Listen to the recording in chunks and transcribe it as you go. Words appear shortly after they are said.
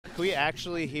Can we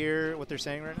actually hear what they're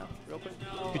saying right now, real quick?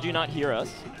 Could you not hear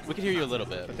us? We can hear you a little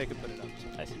bit. But they could put it up.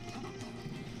 I see.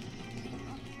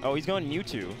 Oh, he's going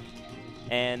Mewtwo,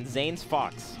 and Zane's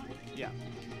Fox. Yeah.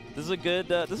 This is a good.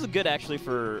 This is good actually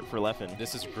for Leffen.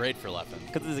 This is great for Leffen.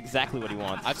 Because this is exactly what he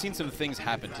wants. I've seen some things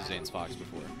happen to Zane's Fox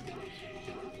before.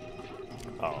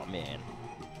 Oh man.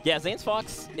 Yeah, Zane's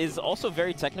Fox is also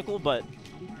very technical, but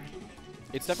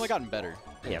it's definitely gotten better.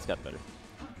 Yeah, it's gotten better.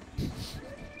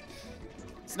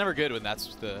 It's never good when that's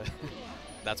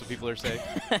what people are saying.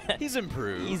 He's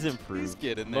improved. He's improved. He's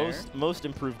getting there. Most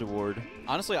improved award.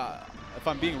 Honestly, if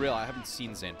I'm being real, I haven't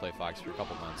seen Zain play Fox for a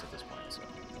couple months at this point.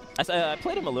 So. I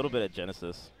played him a little bit at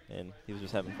Genesis, and he was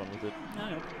just having fun with it.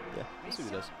 Yeah. We'll see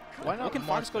what he does. Why not? What can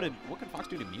Fox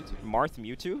do to Mewtwo? Marth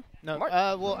Mewtwo? No.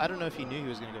 Well, I don't know if he knew he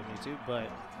was going to go Mewtwo, but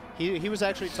he was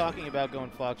actually talking about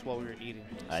going Fox while we were eating.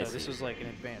 So this was like in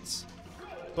advance.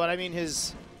 But I mean, he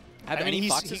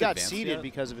got seeded yet?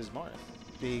 because of his Marth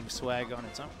being swag on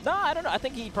its own. No, I don't know. I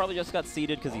think he probably just got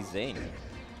seeded because he's Zain.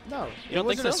 No, you don't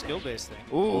think wasn't so? a skill-based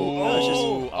thing. Ooh.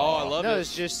 No, I love it. No,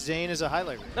 it's just Zain is a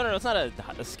highlight rate. No, it's not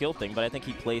a skill thing, but I think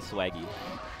he plays swaggy.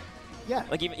 Yeah.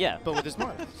 Like even But with his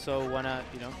Marth, so why not?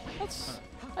 You know. That's.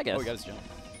 I guess. Oh, he got his jump.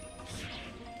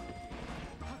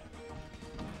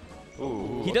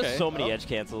 Ooh. He does so many edge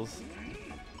cancels.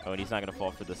 Oh, and he's not gonna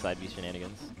fall for the side B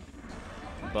shenanigans.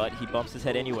 But he bumps his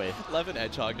head anyway. Leffen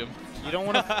edgehogged him. You don't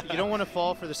want to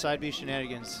fall for the side B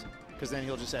shenanigans, because then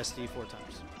he'll just SD 4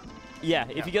 times. Yeah,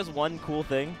 if he does one cool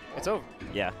thing, it's over.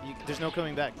 Yeah. There's no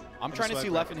coming back. I'm trying to see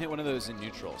Leffen hit one of those in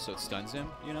neutral, so it stuns him,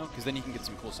 you know, because then he can get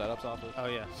some cool setups off it. Oh,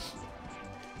 yeah.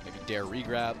 Maybe dare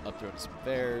regrab, up throw to some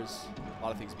bears. A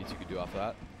lot of things Mewtwo could do off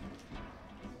that.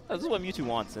 Oh, this is what Mewtwo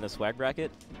wants in a swag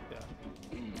bracket.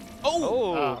 Yeah.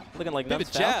 Oh! Looking like Maybe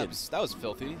nuts jabs. That was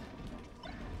filthy.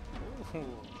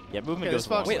 Yeah, movement goes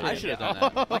wrong. Wait, I should have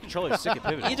done that. My controller's sick of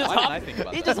pivoting. He just Why didn't I think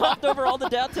about he that? just hopped over all the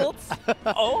down tilts.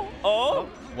 Oh.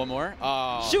 One more.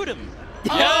 Shoot him.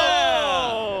 Yeah!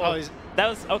 Oh, that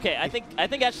was okay. I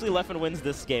think actually Leffen wins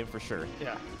this game for sure.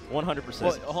 Yeah. 100%.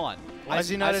 Well, hold on. Why is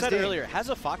he not I as said deep? earlier, has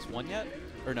a Fox won yet?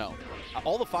 Or no?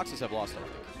 All the Foxes have lost, I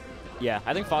think. Yeah,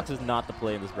 I think Fox is not the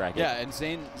play in this bracket. Yeah, and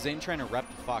Zain trying to rep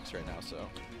Fox right now, so.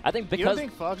 I think because you don't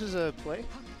think Fox is a play?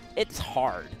 It's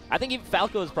hard. I think even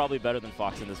Falco is probably better than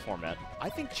Fox in this format. I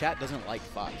think chat doesn't like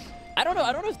Fox. I don't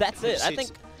know if that's it. I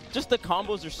think just the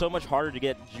combos are so much harder to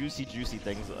get juicy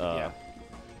things.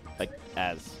 Like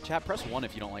as. Chat, press 1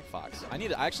 if you don't like Fox. I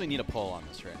actually need a poll on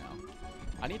this right now.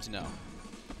 I need to know.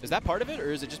 Is that part of it,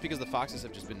 or is it just because the Foxes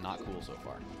have just been not cool so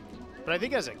far? But I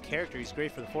think as a character, he's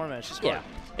great for the format. It's just hard.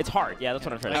 It's hard. Yeah, that's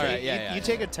what I'm trying to say. Alright, you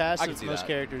take a task of most that.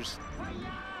 characters.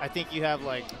 I think you have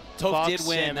like Toph Fox, did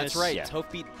win. Samus. That's right. Yeah.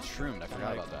 Toph beat Shroomed. I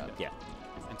forgot about that. Yeah.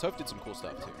 And Toph did some cool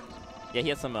stuff too. Yeah, he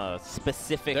has some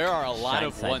specific. There are a lot shine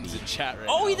of side ones B. in chat right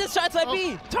now. Oh, he did shine side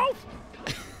B. Toph.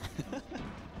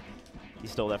 He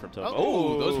stole that from Toph.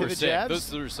 Oh, those were pivot sick. jabs?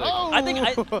 Those were sick. Oh, I think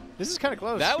this is kind of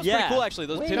close. That was pretty cool, actually.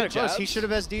 Those pivot jabs. He should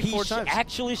have SD'd 4 times.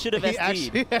 Actually should have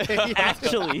SD'd.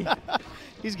 Actually.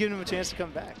 He's giving him a chance to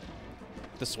come back.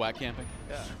 The swag camping.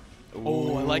 Yeah.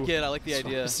 Oh, I like it. I like the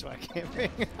idea. Swag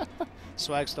camping.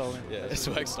 Swag stolen. Yeah,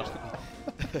 swag stolen.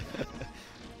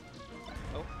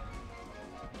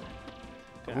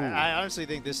 I honestly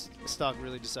think this stock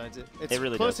really decides it. It's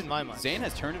really close does. in my mind. Zain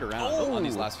has turned it around on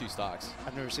these last few stocks.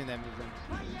 I've never seen that move then.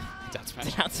 Down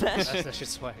smash. Down smash. That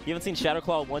shit's swag. You haven't seen Shadow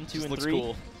Claw 1, 2, Just and looks 3?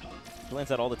 cool. He lands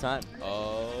that all the time.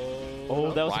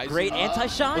 Oh, that was a great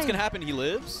anti-shine. What's going to happen? He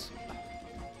lives?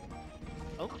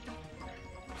 Oh.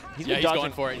 He's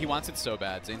going for it. He wants it so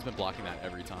bad. Zane's been blocking that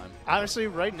every time. Honestly,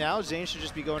 right now, Zain should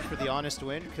just be going for the honest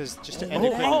win, because just to end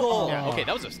it quick. Angle. Yeah. Okay,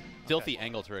 that was a filthy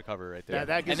angle to recover right there. Yeah,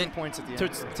 that gives and him points at the to,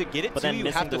 end. to get it But to then you,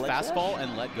 missing have to the ledge fast dash? fall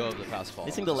and let go of the fast fall.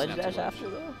 Missing the ledge Snap to dash after,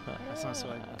 though? That's not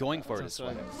swag. Going for it That's is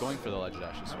swag. swag. Going for the ledge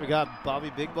dash is swag. We got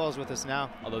Bobby Big Balls with us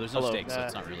now. Although there's no Hello. stakes, so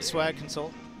it's not really Swag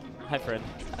consult. Hi, friend.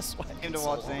 Came to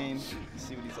watch Zain,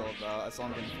 see what he's all about. I saw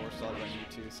him getting 4 stars on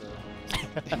YouTube, so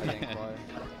I didn't inquire.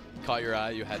 Caught your eye,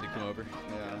 you had to come over.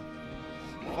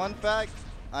 Yeah. Fun fact,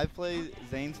 I play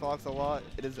Zain's Fox a lot.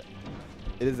 It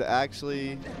is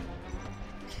actually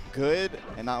good,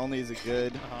 and not only is it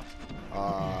good,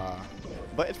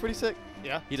 but it's pretty sick.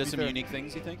 Yeah. He does some unique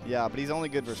things, you think? Yeah, but he's only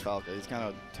good versus Falco. He's kind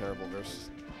of terrible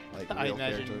versus like I real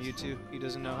imagine characters. Mewtwo. He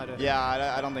doesn't know how to. Yeah,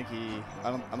 I don't think he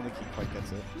quite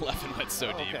gets it. Leffen went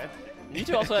so deep. Okay.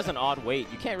 Mewtwo also has an odd weight.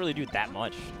 You can't really do that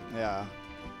much. Yeah.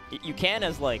 You can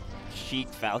as like Sheik,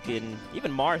 Falcon,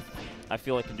 even Marth. I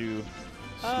feel like can do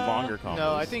longer combos.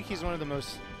 No, I think he's one of the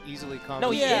most easily combo.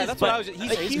 No, he Yeah, is. that's but what I was.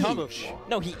 He's huge. huge.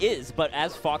 No, he is. But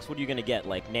as Fox, what are you gonna get?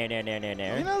 Like nair.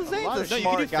 You know, Zane's a No, you can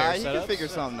smart do fair guy. He can setups. figure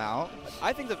something out.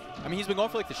 I think that. I mean, he's been going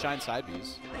for like the shine side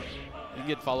Bs. You can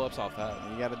get follow-ups off that.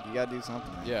 You gotta do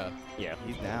something. Yeah. Yeah.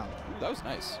 He's down. That was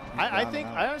nice. I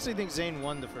honestly think Zain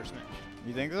won the first match.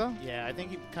 You think so? Yeah, I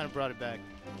think he kind of brought it back.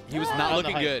 He was On not the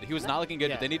looking hype. good. He was not looking good,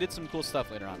 Yeah. but they needed some cool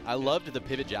stuff later on. I loved the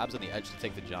pivot jabs on the edge to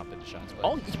take the jump into Shine's play.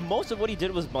 Oh, most of what he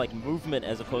did was like movement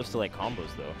as opposed to like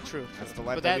combos, though. True. That's the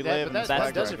life But that we live. but in this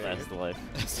that does swag it. bracket. That's the life.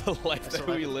 That's the life That's that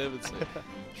the we life. live. It's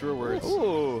truer words.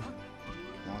 Ooh.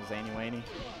 Come on, Zany Waney.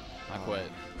 Not quite.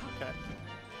 Okay.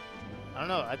 I don't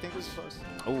know. I think this is close.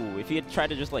 Oh, if he had tried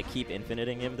to just like keep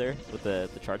infiniting him there with the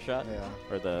charge shot Yeah.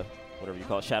 or the whatever you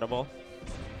call it, shadow ball.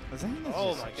 Zane is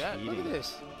Oh just my God! Look cheating. at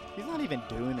this. He's not even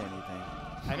doing anything.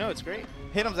 I know it's great.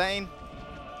 Hit him, Zane.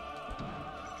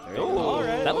 There you Oh, go.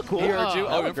 Alright. that looked cool. He heard you.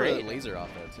 That Oh, looked went for the great. laser off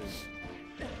that too.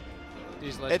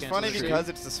 These ledge It's funny cancels are because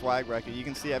it's the swag bracket. You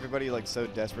can see everybody like so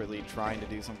desperately trying to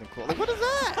do something cool. Like, what is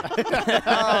that?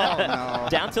 Oh, no.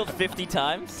 Down tilt 50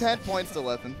 times. 10 points to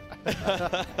Leffen.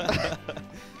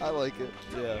 I like it.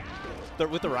 Yeah.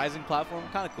 With the rising platform,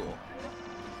 kind of cool.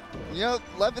 You know,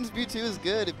 Leffen's Mewtwo is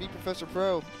good. It beat Professor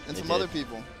Pro and It some did. other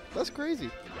people. That's crazy.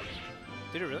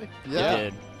 Did it really? Yeah.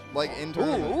 It did. Like in Ooh,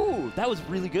 tournament. ooh, that was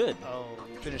really good. Oh,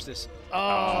 finish this. Oh,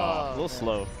 a little man.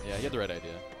 slow. Yeah, he had the right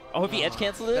idea. Oh, if he edge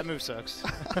canceled it? That move sucks.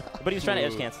 But he was trying to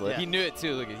edge cancel it. Yeah. He knew it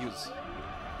too. Look, he was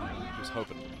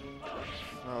hoping.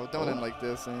 Oh, don't end like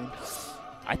this, Zane.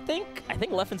 I think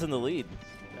Leffen's in the lead.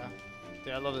 Yeah.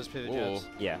 Dude, I love those pivot Whoa. jabs.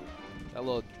 Yeah. That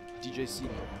little DJC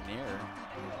nair.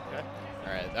 Okay.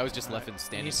 All right, that was just Leffen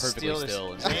standing needs to perfectly steal this.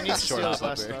 still. And Zane needs to short steal hop his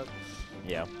last up air. stock.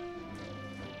 Yeah.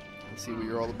 Let's see what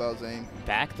you're all about, Zane.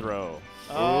 Back throw.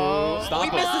 Oh, Stop He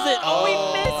it. misses it. Oh, he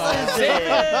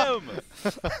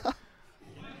misses it.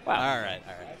 Wow. All right.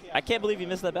 I can't believe he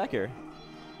missed that back air.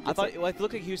 I thought it looked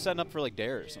like he was setting up for like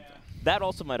dare or something. That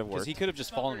also might have Because worked. he could have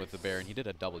just fallen with the bear, and he did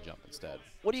a double jump instead.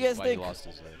 What do you which is guys why think? He lost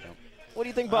his jump. What do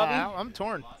you think, Bobby? I'm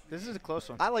torn. This is a close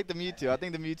one. I like the Mewtwo. I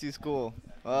think the Mewtwo's cool.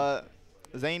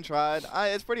 Zane tried.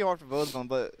 It's pretty hard for both of them,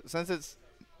 but since it's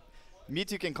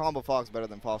Mewtwo can combo Fox better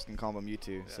than Fox can combo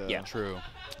Mewtwo. So Yeah. True.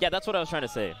 Yeah, that's what I was trying to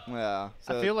say. yeah.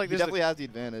 So feel like he this is the- definitely has the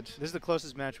advantage. This is the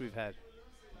closest match we've had.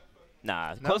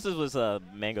 Nah, No? closest was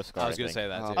Mango Scar. I was going to think. say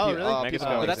that too. Oh, pe- really? Mega people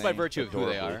Scar. are But that's by Zane. virtue of who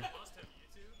they Adorable. are.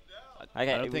 I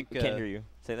don't think, can't hear you.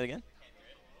 Say that again.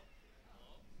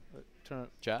 Turn up.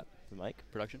 Chat, The mic.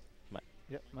 production.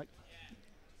 Yep, Mike.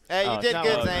 Hey, Oh, you did no,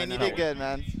 good, no, Zane. no, You no. did good,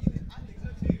 man.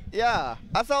 Yeah,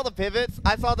 I saw the pivots.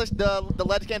 I saw the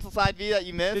ledge cancel side V that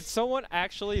you missed. Did someone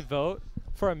actually vote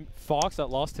for a Fox that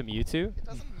lost to Mewtwo? It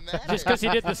doesn't matter. Just because he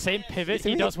did the same pivot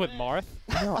he does with Marth?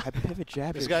 No, I pivot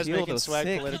jab. This your guy's shield making was swag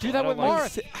sick. political. You do that I with don't like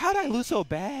Marth. it. How did I lose so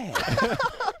bad?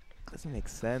 Doesn't make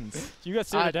sense. You got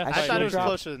sued I to death. by thought it shield was drop.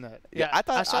 closer than that. Yeah, I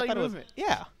thought I saw your it was. movement.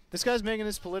 Yeah, This guy's making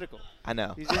this political. I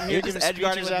know. He's in here You're giving just edge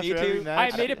guarding speeches with after every Mewtwo.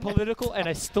 match. I made it political and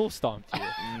I still stomped you.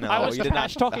 No, I was you did not.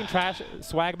 trash talking trash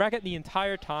swag bracket the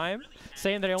entire time,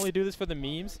 saying that I only do this for the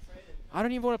memes. I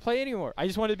don't even want to play anymore. I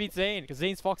just wanted to beat Zain because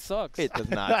Zane's Fox sucks. It does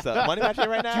not suck. Money match me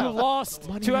right now. You lost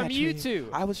Money to a match me. Mewtwo.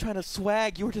 I was trying to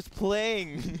swag. You were just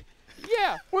playing.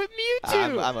 Yeah, with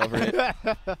Mewtwo. I'm over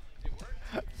it.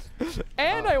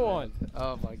 And I won.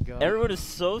 Oh my god. Everyone is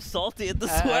so salty at the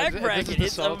This swag is bracket. the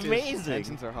It's saltiest. amazing.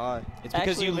 Tensions are high. It's because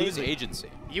Actually you lose amazing. agency.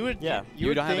 You would, Yeah. You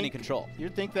would don't have any think- control.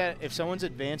 You'd think that if someone's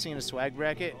advancing in a swag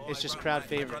bracket, it's just crowd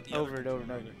favorite over and over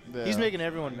and over. Yeah. He's making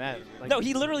everyone mad. Like, No,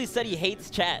 he literally said he hates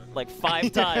chat like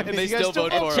 5 times. And they You guys still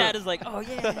vote and for chat him. is like, oh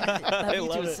yeah, that I Mewtwo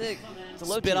love is it. sick. It's a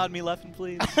low Spit tier. on me, Leffen,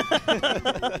 please.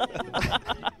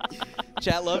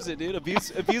 Chat loves it, dude.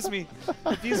 Abuse me.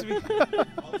 Abuse me.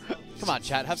 Come on,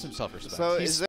 chat. Have some self-respect. So is